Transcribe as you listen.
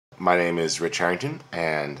My name is Rich Harrington,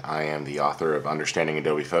 and I am the author of Understanding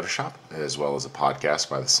Adobe Photoshop, as well as a podcast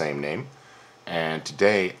by the same name. And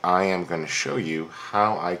today I am going to show you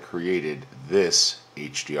how I created this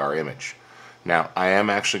HDR image. Now, I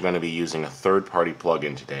am actually going to be using a third-party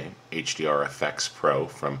plugin today, HDREfex Pro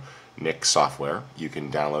from Nik Software. You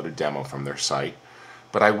can download a demo from their site.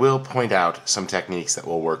 But I will point out some techniques that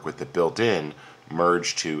will work with the built-in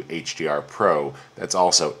Merge to HDR Pro that's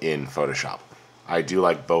also in Photoshop. I do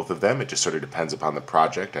like both of them. It just sort of depends upon the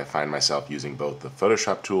project. I find myself using both the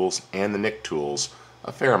Photoshop tools and the Nik tools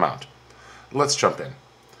a fair amount. Let's jump in.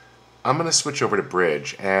 I'm going to switch over to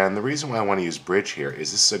Bridge, and the reason why I want to use Bridge here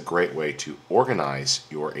is this is a great way to organize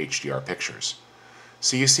your HDR pictures.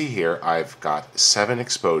 So you see here I've got 7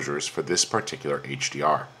 exposures for this particular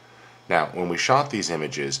HDR. Now, when we shot these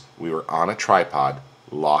images, we were on a tripod,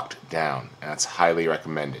 locked down, and that's highly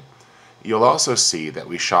recommended. You'll also see that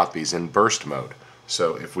we shot these in burst mode.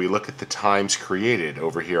 So if we look at the times created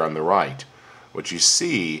over here on the right, what you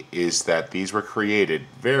see is that these were created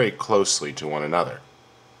very closely to one another.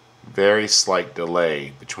 Very slight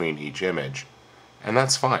delay between each image, and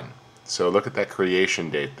that's fine. So look at that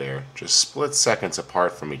creation date there, just split seconds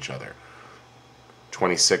apart from each other.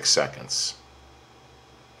 26 seconds,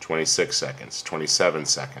 26 seconds, 27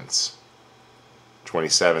 seconds,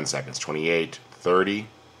 27 seconds, 28, 30,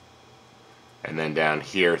 and then down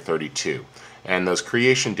here 32. And those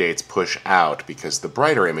creation dates push out because the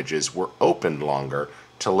brighter images were opened longer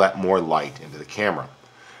to let more light into the camera.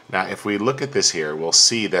 Now if we look at this here, we'll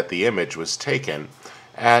see that the image was taken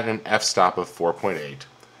at an f-stop of 4.8,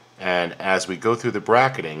 and as we go through the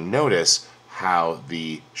bracketing, notice how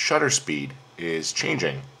the shutter speed is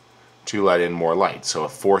changing to let in more light. So a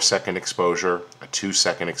 4-second exposure, a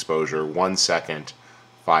 2-second exposure, 1 second,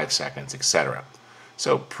 5 seconds, etc.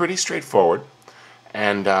 So pretty straightforward.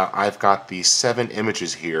 And I've got these 7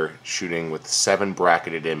 images here shooting with 7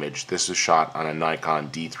 bracketed image. This was shot on a Nikon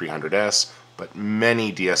D300S, but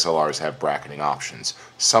many DSLRs have bracketing options.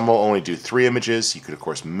 Some will only do 3 images. You could of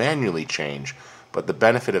course manually change, but the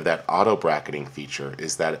benefit of that auto bracketing feature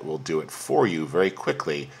is that it will do it for you very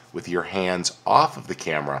quickly with your hands off of the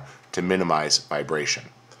camera to minimize vibration.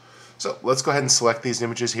 So let's go ahead and select these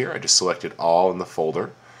images here. I just selected all in the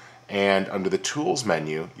folder, and under the Tools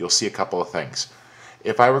menu you'll see a couple of things.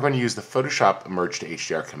 If I were going to use the Photoshop Merge to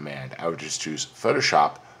HDR command, I would just choose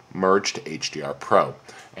Photoshop Merge to HDR Pro.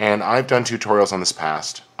 And I've done tutorials on this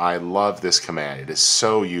past. I love this command. It is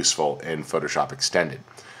so useful in Photoshop Extended.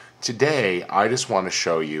 Today I just want to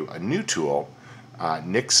show you a new tool,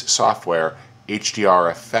 Nik Software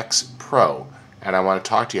HDREfex Pro, and I want to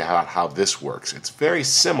talk to you about how this works. It's very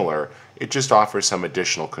similar, it just offers some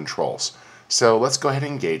additional controls. So let's go ahead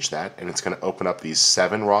and engage that, and it's going to open up these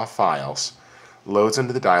 7 raw files, loads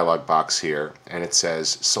into the dialog box here, and it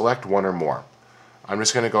says select one or more. I'm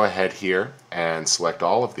just going to go ahead here and select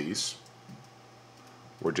all of these.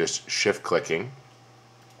 We're just shift clicking.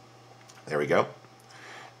 There we go.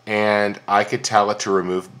 And I could tell it to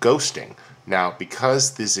remove ghosting. Now,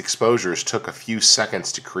 because these exposures took a few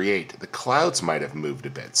seconds to create, the clouds might have moved a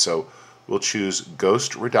bit. So we'll choose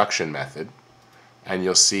Ghost Reduction method, and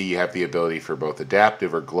you'll see you have the ability for both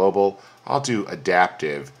adaptive or global. I'll do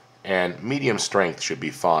adaptive, and medium strength should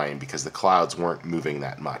be fine because the clouds weren't moving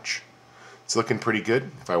that much. It's looking pretty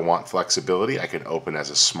good. If I want flexibility, I can open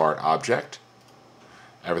as a smart object.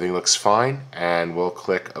 Everything looks fine, and we'll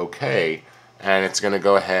click OK, and it's going to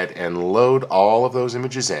go ahead and load all of those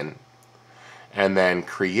images in and then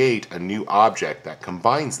create a new object that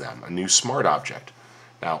combines them, a new smart object.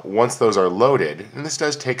 Now once those are loaded, and this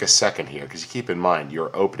does take a second here because you keep in mind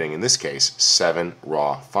you're opening, in this case, 7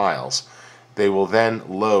 raw files, they will then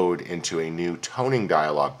load into a new toning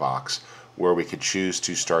dialog box where we could choose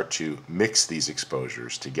to start to mix these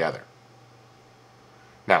exposures together.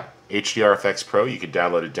 Now, HDREfex Pro, you could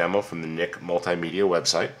download a demo from the Nik Multimedia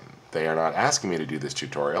website. They are not asking me to do this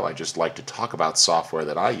tutorial. I just like to talk about software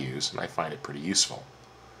that I use, and I find it pretty useful.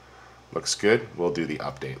 Looks good. We'll do the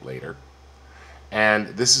update later. And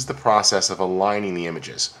this is the process of aligning the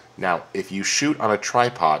images. Now, if you shoot on a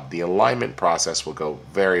tripod, the alignment process will go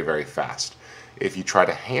very, very fast. If you try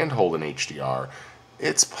to handhold an HDR,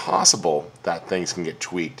 it's possible that things can get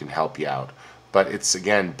tweaked and help you out, but it's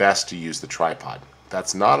again best to use the tripod. If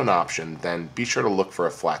that's not an option, then be sure to look for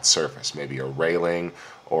a flat surface, maybe a railing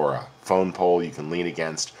or a phone pole you can lean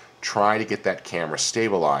against. Try to get that camera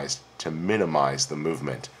stabilized to minimize the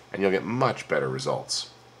movement, and you'll get much better results.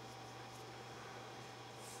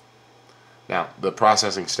 Now, the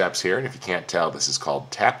processing steps here, and if you can't tell, this is called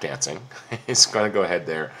tap dancing, is going to go ahead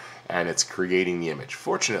there and it's creating the image.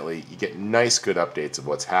 Fortunately, you get nice good updates of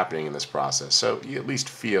what's happening in this process, so you at least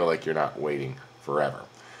feel like you're not waiting forever.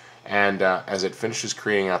 And as it finishes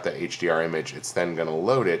creating out that HDR image, it's then going to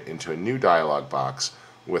load it into a new dialog box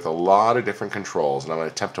with a lot of different controls, and I'm going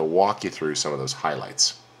to attempt to walk you through some of those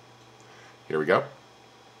highlights. Here we go.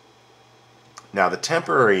 Now, the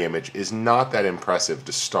temporary image is not that impressive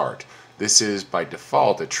to start. This is by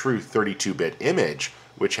default a true 32-bit image,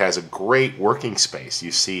 which has a great working space.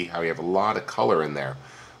 You see how you have a lot of color in there,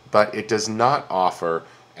 but it does not offer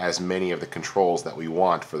as many of the controls that we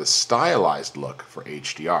want for the stylized look for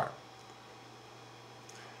HDR.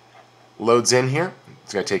 Loads in here.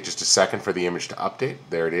 It's going to take just a second for the image to update.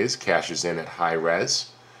 There it is, caches in at high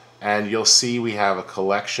res. And you'll see we have a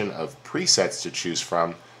collection of presets to choose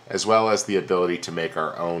from, as well as the ability to make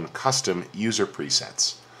our own custom user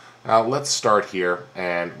presets. Now let's start here,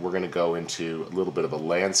 and we're going to go into a little bit of a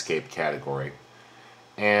landscape category.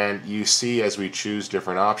 And you see as we choose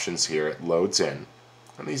different options here, it loads in.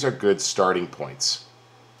 And these are good starting points.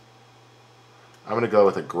 I'm going to go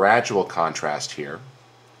with a gradual contrast here.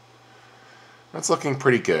 That's looking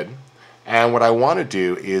pretty good. And what I want to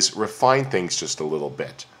do is refine things just a little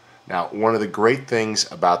bit. Now, one of the great things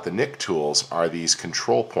about the Nik tools are these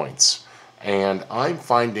control points. And I'm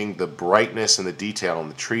finding the brightness and the detail in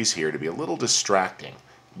the trees here to be a little distracting.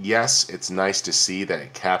 Yes, it's nice to see that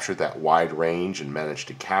it captured that wide range and managed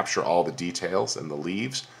to capture all the details and the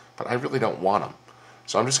leaves, but I really don't want them.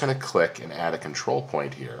 So I'm just going to click and add a control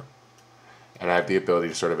point here. And I have the ability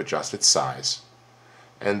to sort of adjust its size.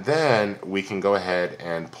 And then we can go ahead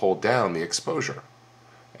and pull down the exposure.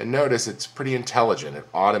 And notice it's pretty intelligent. It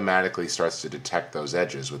automatically starts to detect those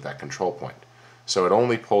edges with that control point. So it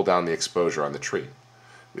only pulled down the exposure on the tree.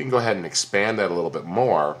 We can go ahead and expand that a little bit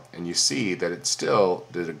more, and you see that it still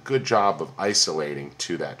did a good job of isolating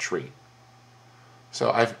to that tree.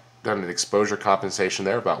 So I've done an exposure compensation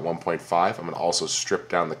there, about 1.5. I'm going to also strip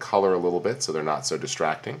down the color a little bit so they're not so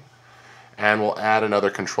distracting. And we'll add another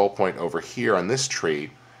control point over here on this tree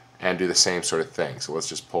and do the same sort of thing. So let's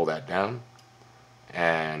just pull that down,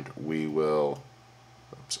 and we will,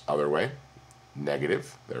 oops, other way,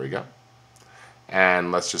 negative, there we go.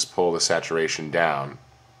 And let's just pull the saturation down,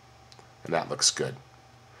 and that looks good.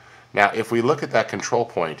 Now if we look at that control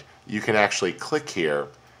point, you can actually click here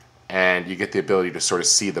and you get the ability to sort of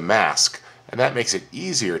see the mask, and that makes it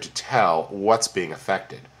easier to tell what's being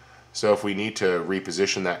affected. So if we need to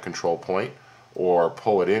reposition that control point or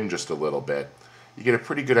pull it in just a little bit, you get a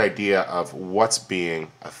pretty good idea of what's being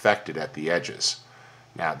affected at the edges.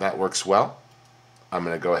 Now that works well. I'm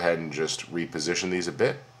going to go ahead and just reposition these a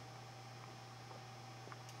bit.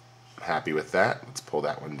 Happy with that. Let's pull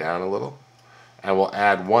that one down a little. And we'll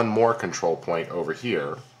add one more control point over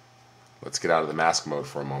here. Let's get out of the mask mode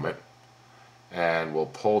for a moment. And we'll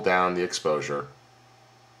pull down the exposure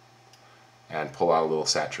and pull out a little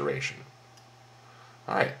saturation.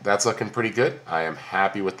 Alright, that's looking pretty good. I am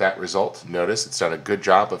happy with that result. Notice it's done a good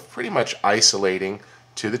job of pretty much isolating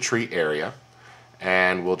to the tree area.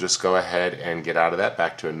 And we'll just go ahead and get out of that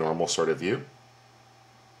back to a normal sort of view.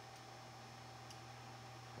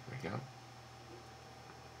 There we go.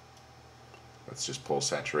 Let's just pull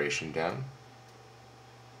saturation down.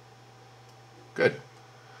 Good.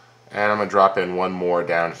 And I'm going to drop in one more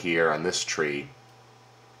down here on this tree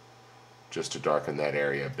just to darken that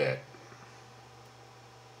area a bit.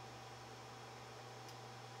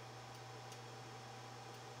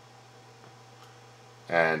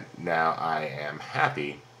 And now I am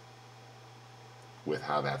happy with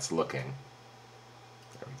how that's looking.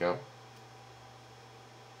 There we go.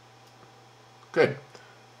 Good.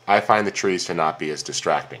 I find the trees to not be as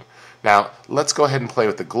distracting. Now let's go ahead and play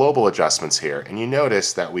with the global adjustments here, and you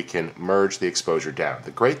notice that we can merge the exposure down.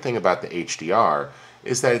 The great thing about the HDR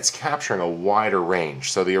is that it's capturing a wider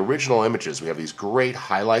range. So the original images, we have these great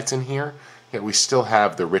highlights in here, yet we still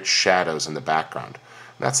have the rich shadows in the background.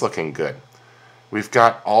 That's looking good. We've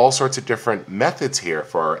got all sorts of different methods here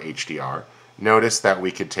for our HDR. Notice that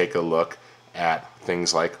we could take a look at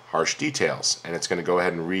things like harsh details, and it's going to go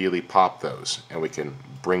ahead and really pop those, and we can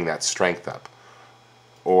bring that strength up.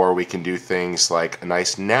 Or we can do things like a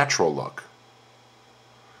nice natural look,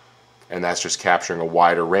 and that's just capturing a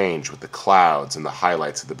wider range with the clouds and the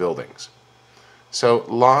highlights of the buildings. So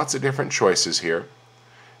lots of different choices here,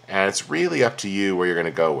 and it's really up to you where you're going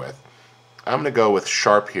to go with. I'm going to go with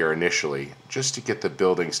sharp here initially, just to get the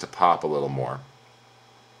buildings to pop a little more.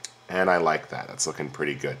 And I like that. That's looking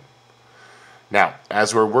pretty good. Now,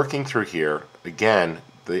 as we're working through here, again,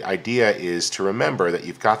 the idea is to remember that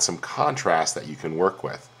you've got some contrast that you can work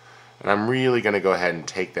with. And I'm really going to go ahead and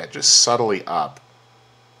take that just subtly up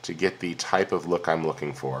to get the type of look I'm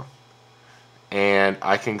looking for. And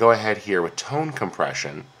I can go ahead here with tone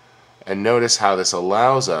compression and notice how this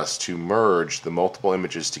allows us to merge the multiple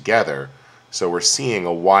images together, so we're seeing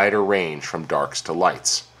a wider range from darks to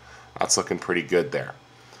lights. That's looking pretty good there.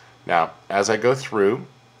 Now, as I go through,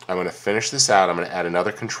 I'm going to finish this out. I'm going to add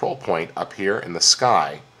another control point up here in the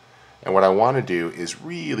sky. And what I want to do is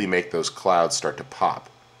really make those clouds start to pop.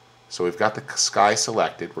 So we've got the sky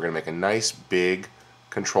selected. We're going to make a nice big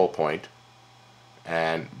control point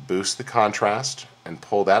and boost the contrast and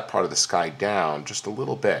pull that part of the sky down just a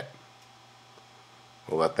little bit.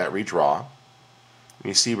 We'll let that redraw. And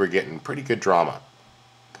you see we're getting pretty good drama.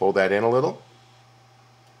 Pull that in a little.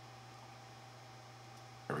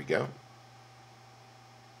 There we go.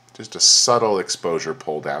 Just a subtle exposure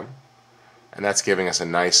pull down. And that's giving us a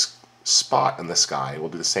nice spot in the sky. We'll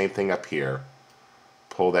do the same thing up here.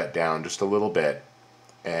 Pull that down just a little bit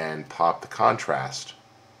and pop the contrast.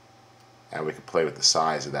 And we can play with the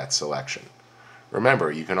size of that selection.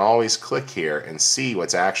 Remember, you can always click here and see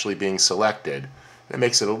what's actually being selected. It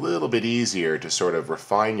makes it a little bit easier to sort of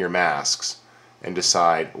refine your masks and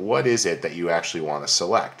decide what is it that you actually want to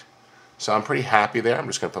select. So I'm pretty happy there. I'm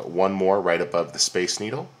just going to put one more right above the Space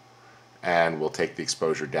Needle, and we'll take the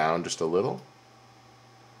exposure down just a little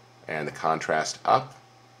and the contrast up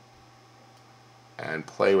and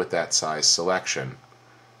play with that size selection,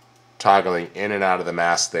 toggling in and out of the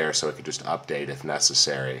mask there so it could just update if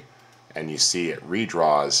necessary. And you see it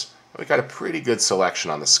redraws. We've got a pretty good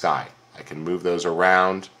selection on the sky. I can move those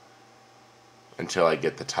around until I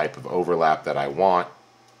get the type of overlap that I want.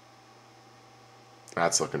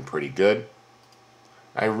 That's looking pretty good.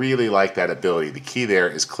 I really like that ability. The key there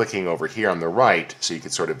is clicking over here on the right so you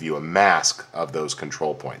can sort of view a mask of those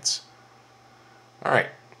control points. Alright,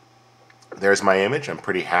 there's my image. I'm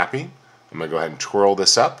pretty happy. I'm going to go ahead and twirl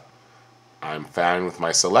this up. I'm fine with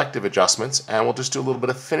my selective adjustments, and we'll just do a little bit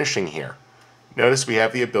of finishing here. Notice we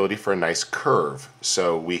have the ability for a nice curve,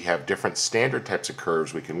 so we have different standard types of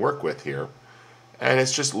curves we can work with here, and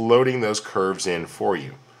it's just loading those curves in for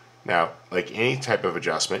you. Now, like any type of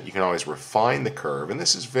adjustment, you can always refine the curve, and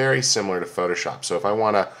this is very similar to Photoshop. So if I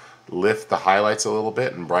want to lift the highlights a little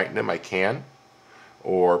bit and brighten them, I can,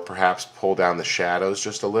 or perhaps pull down the shadows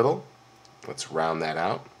just a little. Let's round that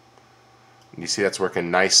out. And you see that's working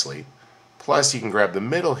nicely. Plus, you can grab the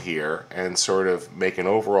middle here and sort of make an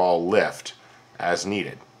overall lift as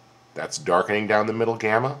needed. That's darkening down the middle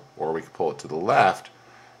gamma, or we can pull it to the left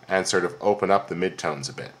and sort of open up the midtones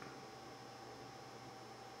a bit.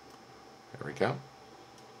 There we go.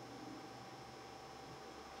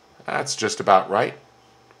 That's just about right.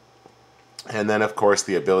 And then, of course,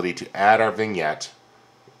 the ability to add our vignette.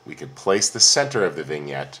 We could place the center of the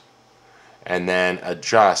vignette and then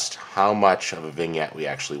adjust how much of a vignette we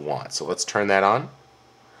actually want. So let's turn that on.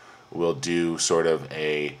 We'll do sort of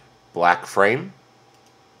a black frame,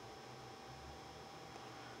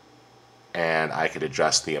 and I could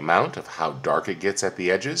adjust the amount of how dark it gets at the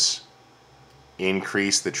edges,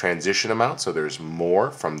 increase the transition amount so there's more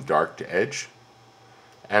from dark to edge,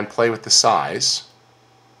 and play with the size,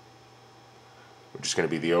 which is going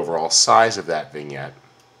to be the overall size of that vignette.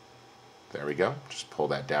 There we go. Just pull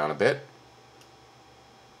that down a bit.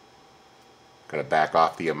 Going to back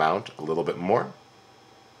off the amount a little bit more.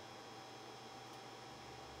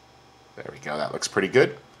 There we go. That looks pretty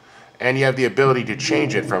good. And you have the ability to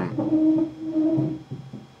change it from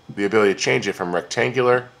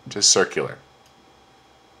rectangular to circular.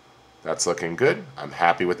 That's looking good. I'm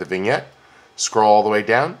happy with the vignette. Scroll all the way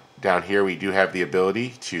down. Down here we do have the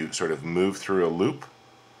ability to sort of move through a loop.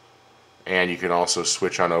 And you can also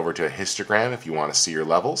switch on over to a histogram if you want to see your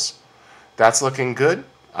levels. That's looking good.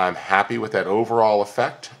 I'm happy with that overall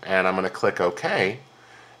effect, and I'm going to click OK,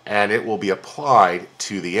 and it will be applied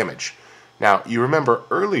to the image. Now, you remember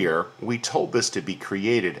earlier we told this to be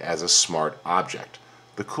created as a smart object.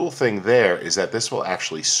 The cool thing there is that this will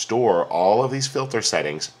actually store all of these filter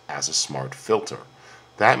settings as a smart filter.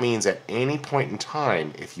 That means at any point in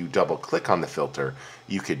time, if you double click on the filter,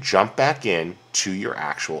 you could jump back in to your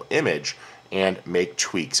actual image and make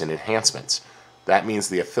tweaks and enhancements. That means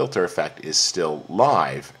the filter effect is still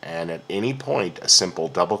live, and at any point a simple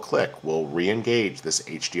double click will re-engage this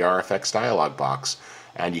HDREfex dialog box,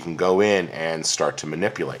 and you can go in and start to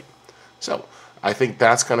manipulate. So I think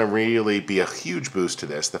that's going to really be a huge boost to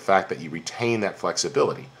this, the fact that you retain that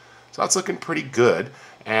flexibility. So that's looking pretty good,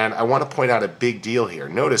 and I want to point out a big deal here.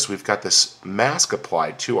 Notice we've got this mask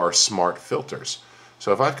applied to our smart filters.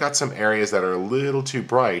 So if I've got some areas that are a little too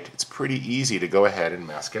bright, it's pretty easy to go ahead and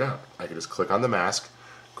mask it out. I can just click on the mask,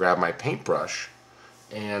 grab my paintbrush,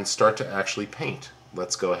 and start to actually paint.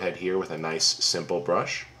 Let's go ahead here with a nice simple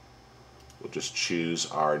brush. We'll just choose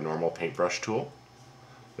our normal paintbrush tool.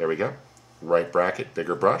 There we go. Right bracket,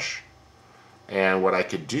 bigger brush. And what I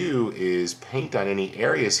could do is paint on any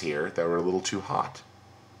areas here that were a little too hot.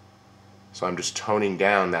 So I'm just toning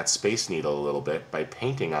down that Space Needle a little bit by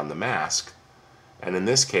painting on the mask. And in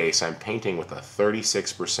this case, I'm painting with a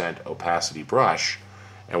 36% opacity brush.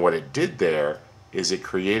 And what it did there is it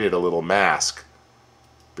created a little mask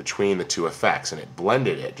between the two effects, and it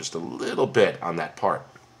blended it just a little bit on that part.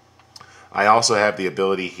 I also have the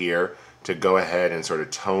ability here to go ahead and sort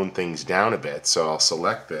of tone things down a bit. So I'll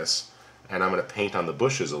select this, and I'm going to paint on the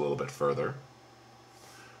bushes a little bit further.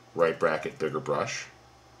 Right bracket, bigger brush.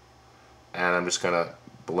 And I'm just going to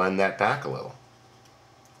blend that back a little.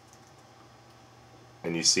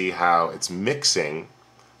 And you see how it's mixing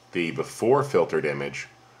the before filtered image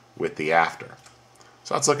with the after.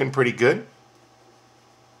 So that's looking pretty good.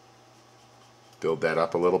 Build that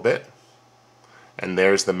up a little bit. And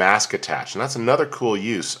there's the mask attached. And that's another cool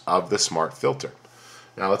use of the smart filter.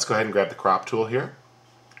 Now let's go ahead and grab the crop tool here.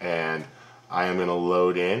 And I am going to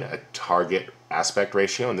load in a target aspect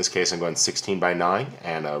ratio. In this case I'm going 16:9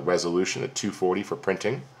 and a resolution of 240 for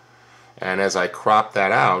printing. And as I crop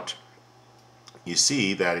that out, you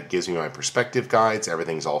see that it gives me my perspective guides.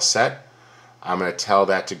 Everything's all set. I'm going to tell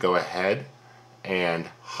that to go ahead and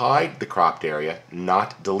hide the cropped area,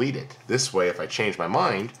 not delete it. This way, if I change my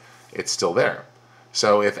mind, it's still there.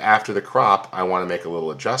 So if after the crop I want to make a little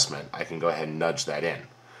adjustment, I can go ahead and nudge that in.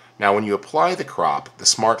 Now when you apply the crop, the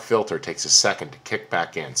smart filter takes a second to kick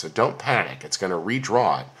back in, so don't panic. It's going to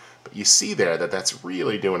redraw it. But you see there that that's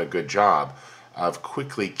really doing a good job of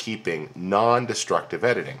quickly keeping non-destructive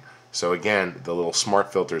editing. So again, the little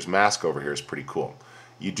smart filter's mask over here is pretty cool.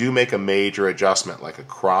 You do make a major adjustment like a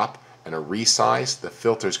crop and a resize, the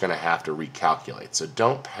filter's going to have to recalculate. So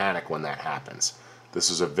don't panic when that happens. This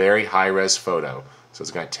is a very high-res photo, so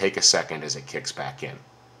it's going to take a second as it kicks back in.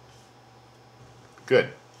 Good.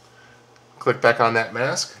 Click back on that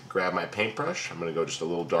mask, grab my paintbrush. I'm going to go just a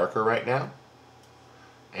little darker right now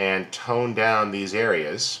and tone down these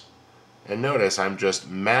areas. And notice I'm just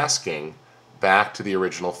masking back to the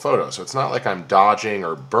original photo. So it's not like I'm dodging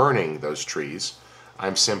or burning those trees.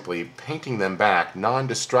 I'm simply painting them back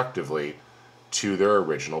non-destructively to their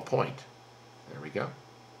original point. There we go.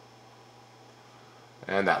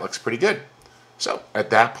 And that looks pretty good. So at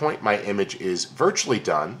that point my image is virtually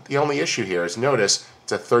done. The only issue here is notice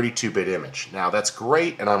it's a 32-bit image. Now that's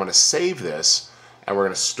great, and I'm going to save this and we're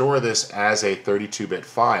going to store this as a 32-bit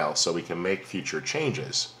file so we can make future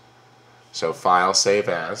changes. So file, save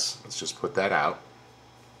as, let's just put that out.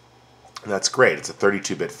 And that's great, it's a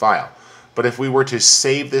 32-bit file. But if we were to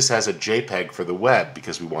save this as a JPEG for the web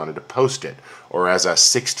because we wanted to post it, or as a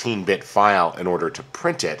 16-bit file in order to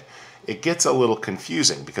print it, it gets a little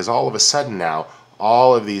confusing because all of a sudden now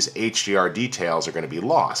all of these HDR details are going to be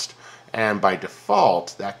lost. And by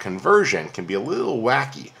default, that conversion can be a little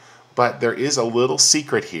wacky. But there is a little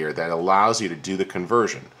secret here that allows you to do the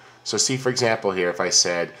conversion. So see, for example, here if I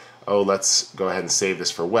said, oh, let's go ahead and save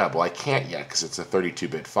this for web. Well, I can't yet because it's a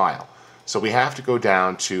 32-bit file. So we have to go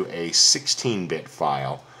down to a 16-bit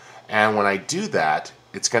file, and when I do that,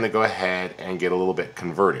 it's going to go ahead and get a little bit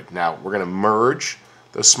converted. Now we're going to merge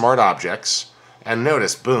those smart objects, and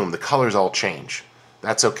notice, boom, the colors all change.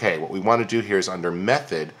 That's okay. What we want to do here is under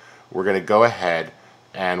Method, we're going to go ahead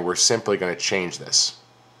and we're simply going to change this.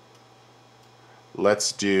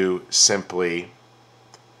 Let's do simply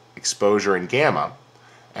exposure and gamma,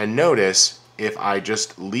 and notice if I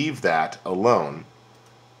just leave that alone,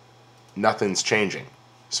 nothing's changing.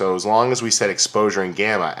 So as long as we set exposure and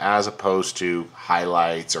gamma as opposed to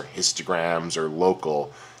highlights or histograms or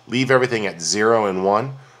local, leave everything at 0 and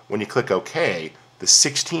 1, when you click OK, the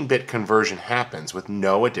 16-bit conversion happens with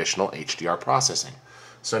no additional HDR processing.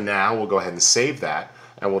 So now we'll go ahead and save that,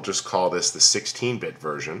 and we'll just call this the 16-bit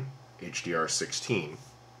version, HDR 16.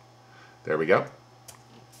 There we go.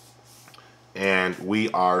 And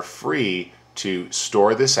we are free to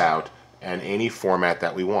store this out in any format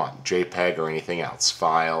that we want, JPEG or anything else.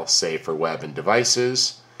 File, save for web and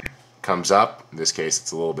devices. Comes up, in this case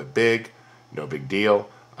it's a little bit big, no big deal.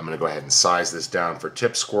 I'm going to go ahead and size this down for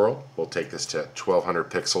Tip Squirrel. We'll take this to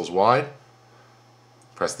 1200 pixels wide.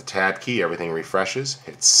 Press the tab key, everything refreshes.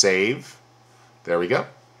 Hit save. There we go.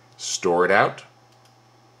 Store it out.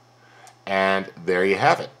 And there you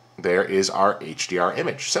have it. There is our HDR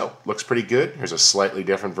image. So, looks pretty good. Here's a slightly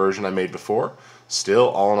different version I made before. Still,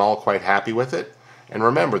 all in all, quite happy with it. And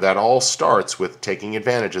remember, that all starts with taking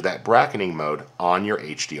advantage of that bracketing mode on your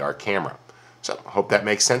HDR camera. So, hope that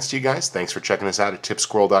makes sense to you guys. Thanks for checking us out at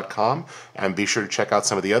tipsquirrel.com, and be sure to check out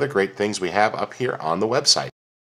some of the other great things we have up here on the website.